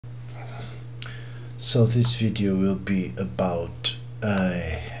So this video will be about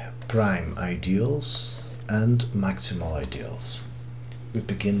prime ideals and maximal ideals. We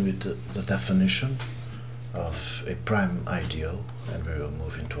begin with the definition of a prime ideal and we will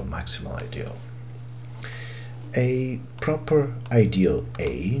move into a maximal ideal. A proper ideal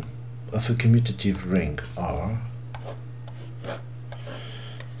A of a commutative ring R.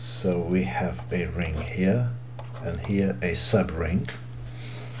 So we have a ring here and here a subring,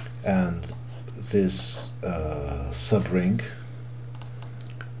 and this subring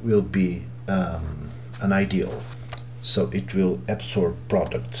will be an ideal, so it will absorb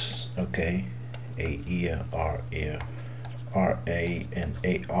products. Okay, A here, R here, RA and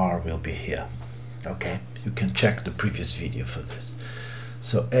AR will be here. Okay, you can check the previous video for this.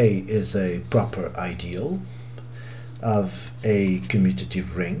 So A is a proper ideal of a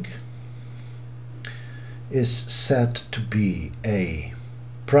commutative ring, is said to be a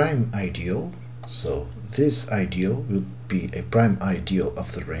prime ideal, so this ideal will be a prime ideal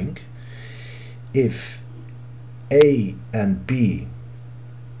of the ring if A and B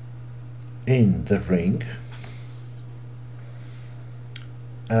in the ring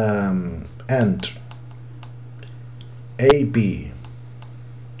and AB.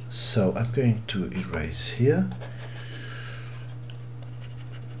 So I'm going to erase here.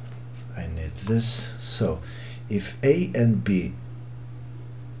 I need this. So if A and B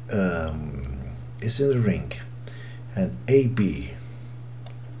is in the ring and AB,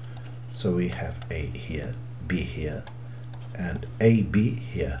 so we have A here, B here, and AB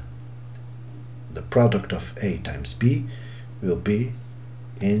here, the product of A times B will be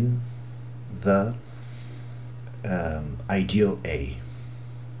in the ideal A.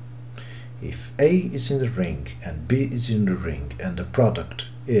 If A is in the ring and B is in the ring and the product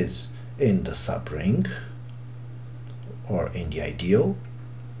is in the subring or in the ideal,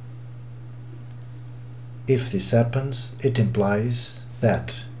 if this happens, it implies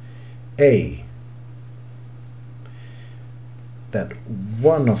that that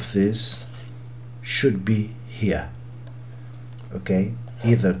one of these should be here. Okay,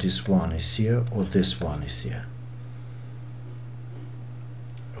 either this one is here or this one is here.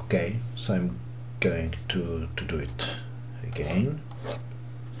 Okay, so I'm going to do it again.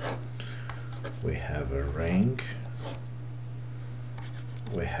 We have a ring,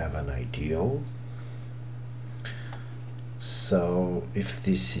 we have an ideal. So if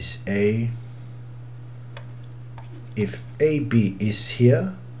this is A, if AB is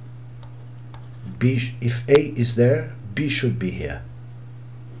here, if A is there, B should be here.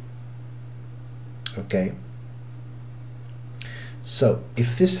 Okay, so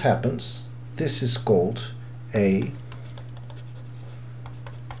if this happens, this is called a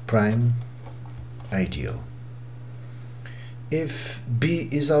prime ideal. If B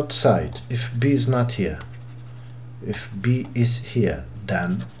is outside, if B is not here, if B is here,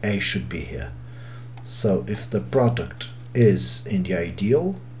 then A should be here. So if the product is in the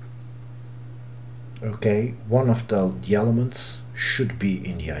ideal, okay, one of the elements should be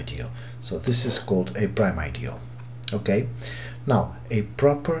in the ideal. So this is called a prime ideal. Okay, now a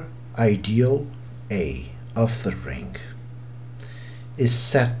proper ideal A of the ring is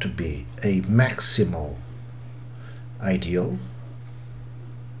said to be a maximal ideal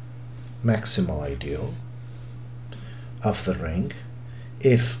of the ring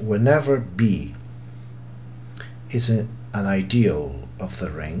if whenever B is an ideal of the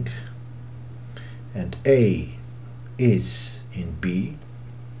ring and A is in B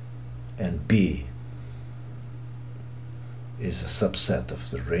and B is a subset of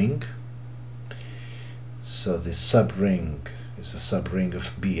the ring, so the subring is a subring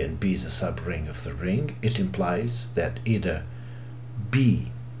of B and B is a subring of the ring, it implies that either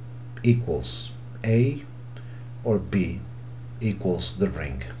B equals A or B equals the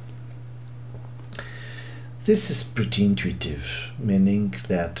ring. This is pretty intuitive, meaning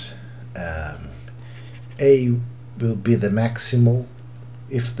that A will be the maximal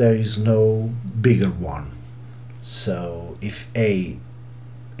if there is no bigger one. So if A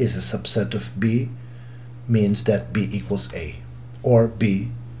is a subset of B, means that B equals A, or B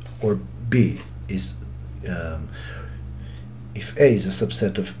is if A is a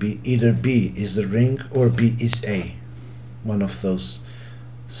subset of B, either B is the ring or B is A, one of those.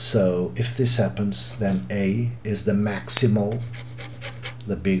 So if this happens, then A is the maximal,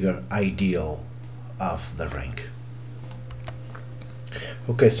 the bigger ideal of the ring.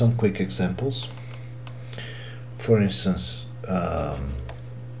 Okay, some quick examples. For instance,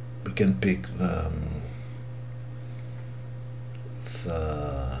 we can pick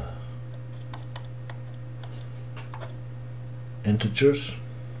the integers.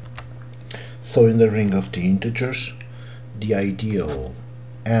 So in the ring of the integers, the ideal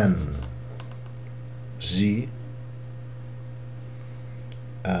n z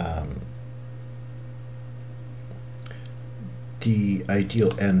the ideal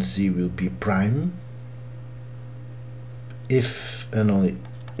nz will be prime if and only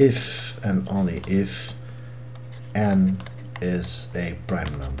if n is a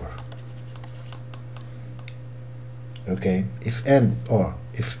prime number. Okay, if n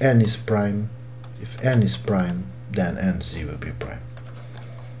is prime, then nz will be prime.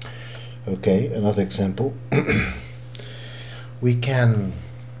 Okay, another example. We can,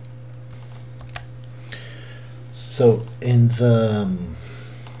 so in the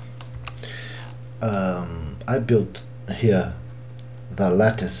I built here the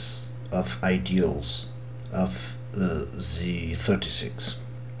lattice of ideals of Z36.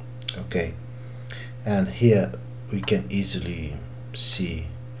 Okay, and here we can easily see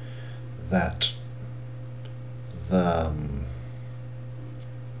that the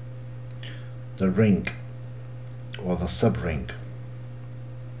ring or the subring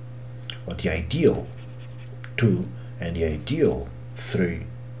or the ideal 2 and the ideal 3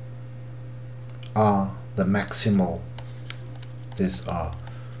 are the maximal. These are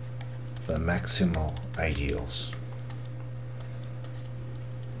the maximal ideals,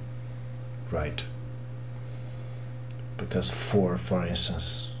 right? Because 4, for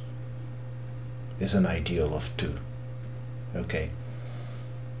instance, is an ideal of 2. Okay,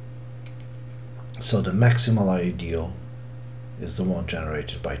 so the maximal ideal is the one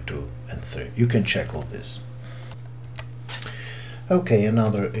generated by 2 and 3. You can check all this. Okay,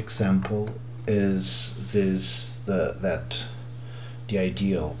 another example is that the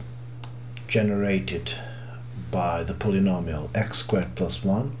ideal generated by the polynomial x squared plus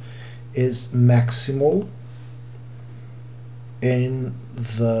 1 is maximal in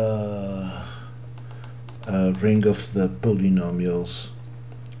the ring of the polynomials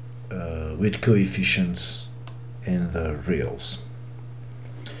with coefficients in the reals.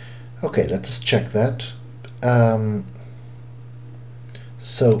 Okay, let's check that.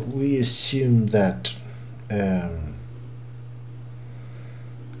 So we assume that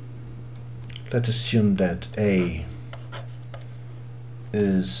let's assume that A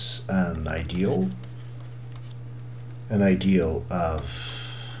is an ideal of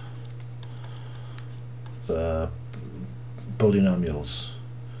the polynomials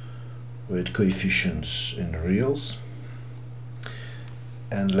with coefficients in the reals,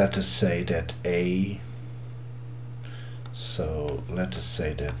 and let us say that let us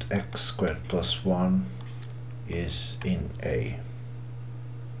say that x squared plus 1 is in A.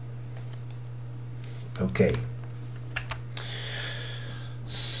 Okay,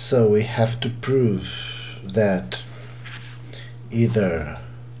 so we have to prove that either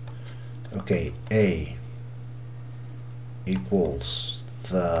A equals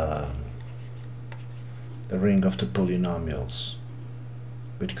the ring of the polynomials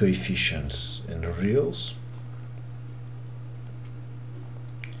with coefficients in the reals,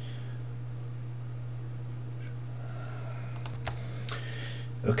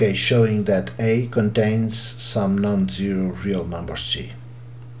 okay, showing that A contains some non-zero real number C.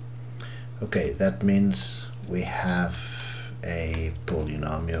 Okay, that means we have a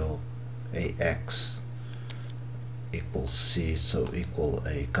polynomial ax equals C, so equal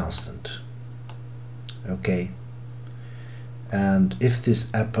a constant. Okay, and if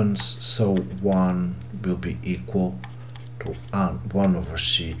this happens, so 1 will be equal to 1 over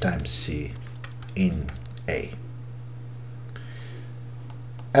C times C in A.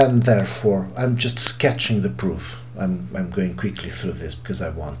 And therefore, I'm just sketching the proof. I'm going quickly through this because I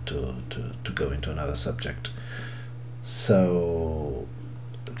want to go into another subject. So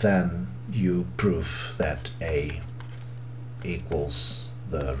then you prove that A equals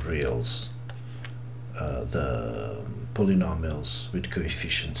the reals, the polynomials with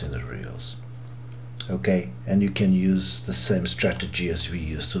coefficients in the reals. Okay, and you can use the same strategy as we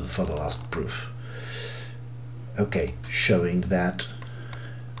used for the last proof. Okay, showing that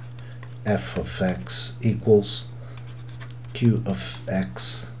f of x equals q of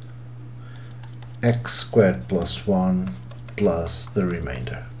x, x squared plus 1 plus the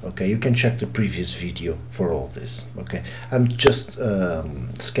remainder. Okay, you can check the previous video for all this. Okay, I'm just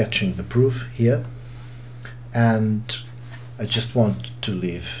sketching the proof here, and I just want to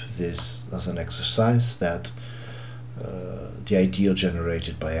leave this as an exercise that the ideal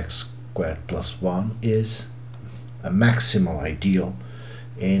generated by x squared plus 1 is a maximal ideal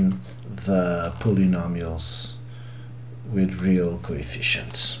in the polynomials with real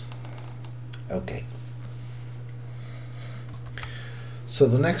coefficients. Okay, So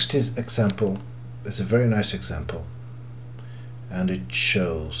the next example is a very nice example, and it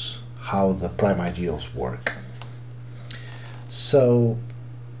shows how the prime ideals work. So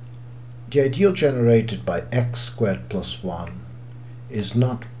the ideal generated by x squared plus 1 is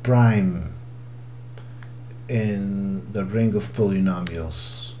not prime in the ring of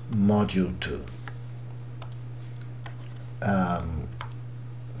polynomials module 2.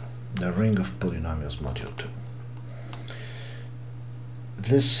 The ring of polynomials module 2.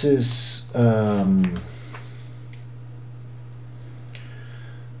 This is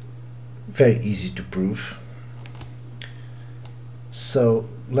very easy to prove. So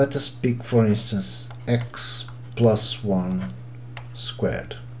let us pick, for instance, x plus 1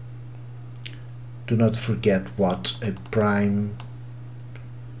 squared. Do not forget what a prime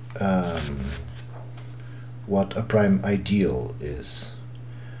ideal is.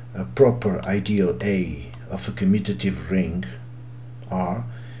 A proper ideal A of a commutative ring R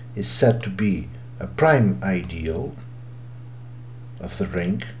is said to be a prime ideal of the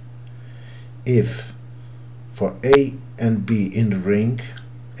ring if for A and B in the ring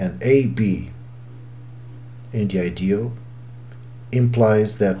and AB in the ideal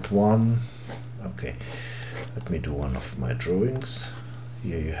implies that one, okay, let me do one of my drawings.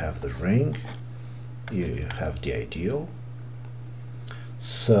 Here you have the ring, here you have the ideal.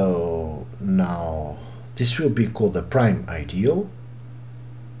 So now this will be called a prime ideal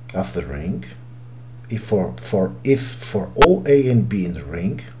of the ring if for all A and B in the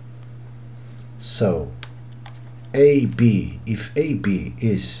ring. So AB, if AB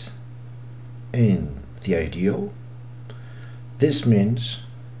is in the ideal, this means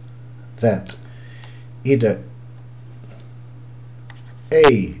that either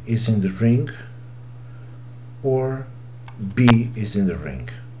A is in the ring or B is in the ring.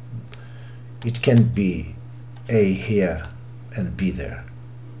 It can be A here and B there.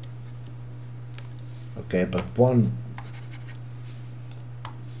 Okay, but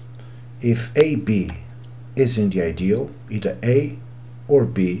if AB is in the ideal, either A or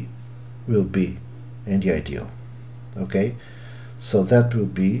B will be in the ideal. Okay, so that will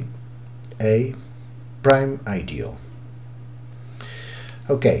be a prime ideal.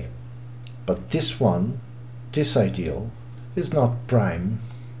 Okay, but this ideal is not prime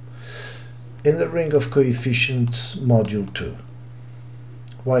in the ring of coefficients module 2.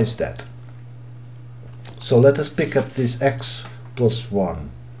 Why is that? So let us pick up this x plus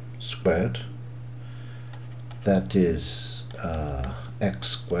 1 squared, that is x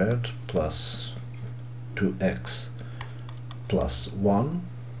squared plus 2x plus 1.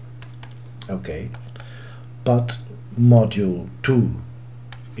 Okay, but module 2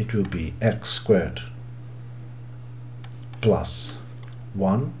 it will be x squared plus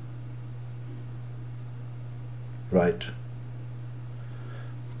 1, right?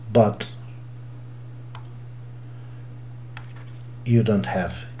 But you don't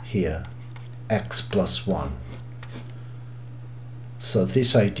have here x plus 1. So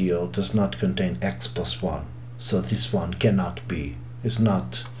this ideal does not contain x plus 1. So this one cannot be, is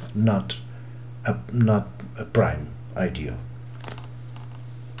not a prime ideal.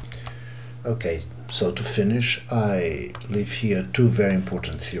 Okay, so to finish, I leave here two very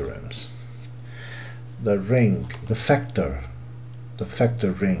important theorems. The factor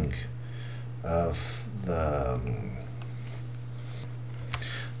ring of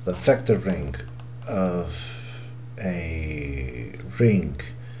the factor ring of a ring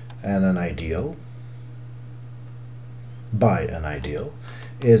and an ideal by an ideal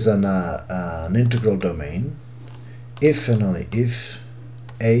is an integral domain if and only if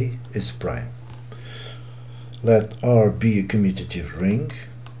A is prime. Let R be a commutative ring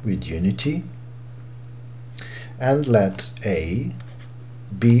with unity, and let A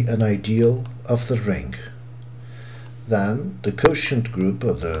be an ideal of the ring. Then the quotient group,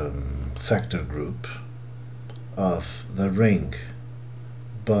 or the factor group, of the ring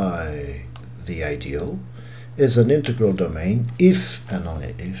by the ideal is an integral domain if and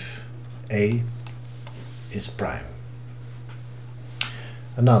only if A is prime.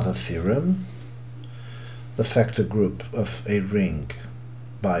 Another theorem: the factor group of a ring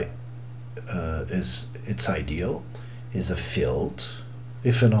by its ideal is a field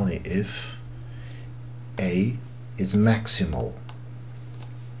if and only if A is maximal.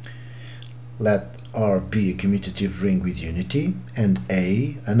 Let R be a commutative ring with unity and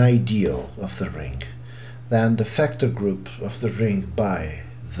A an ideal of the ring. Then the factor group of the ring by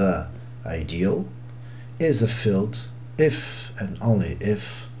the ideal is a field if and only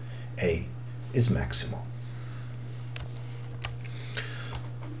if A is maximal.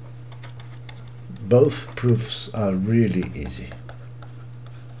 Both proofs are really easy.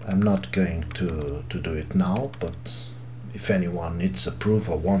 I'm not going to do it now, but if anyone needs a proof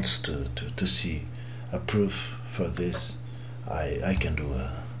or wants to see a proof for this, I can do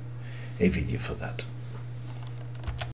a video for that.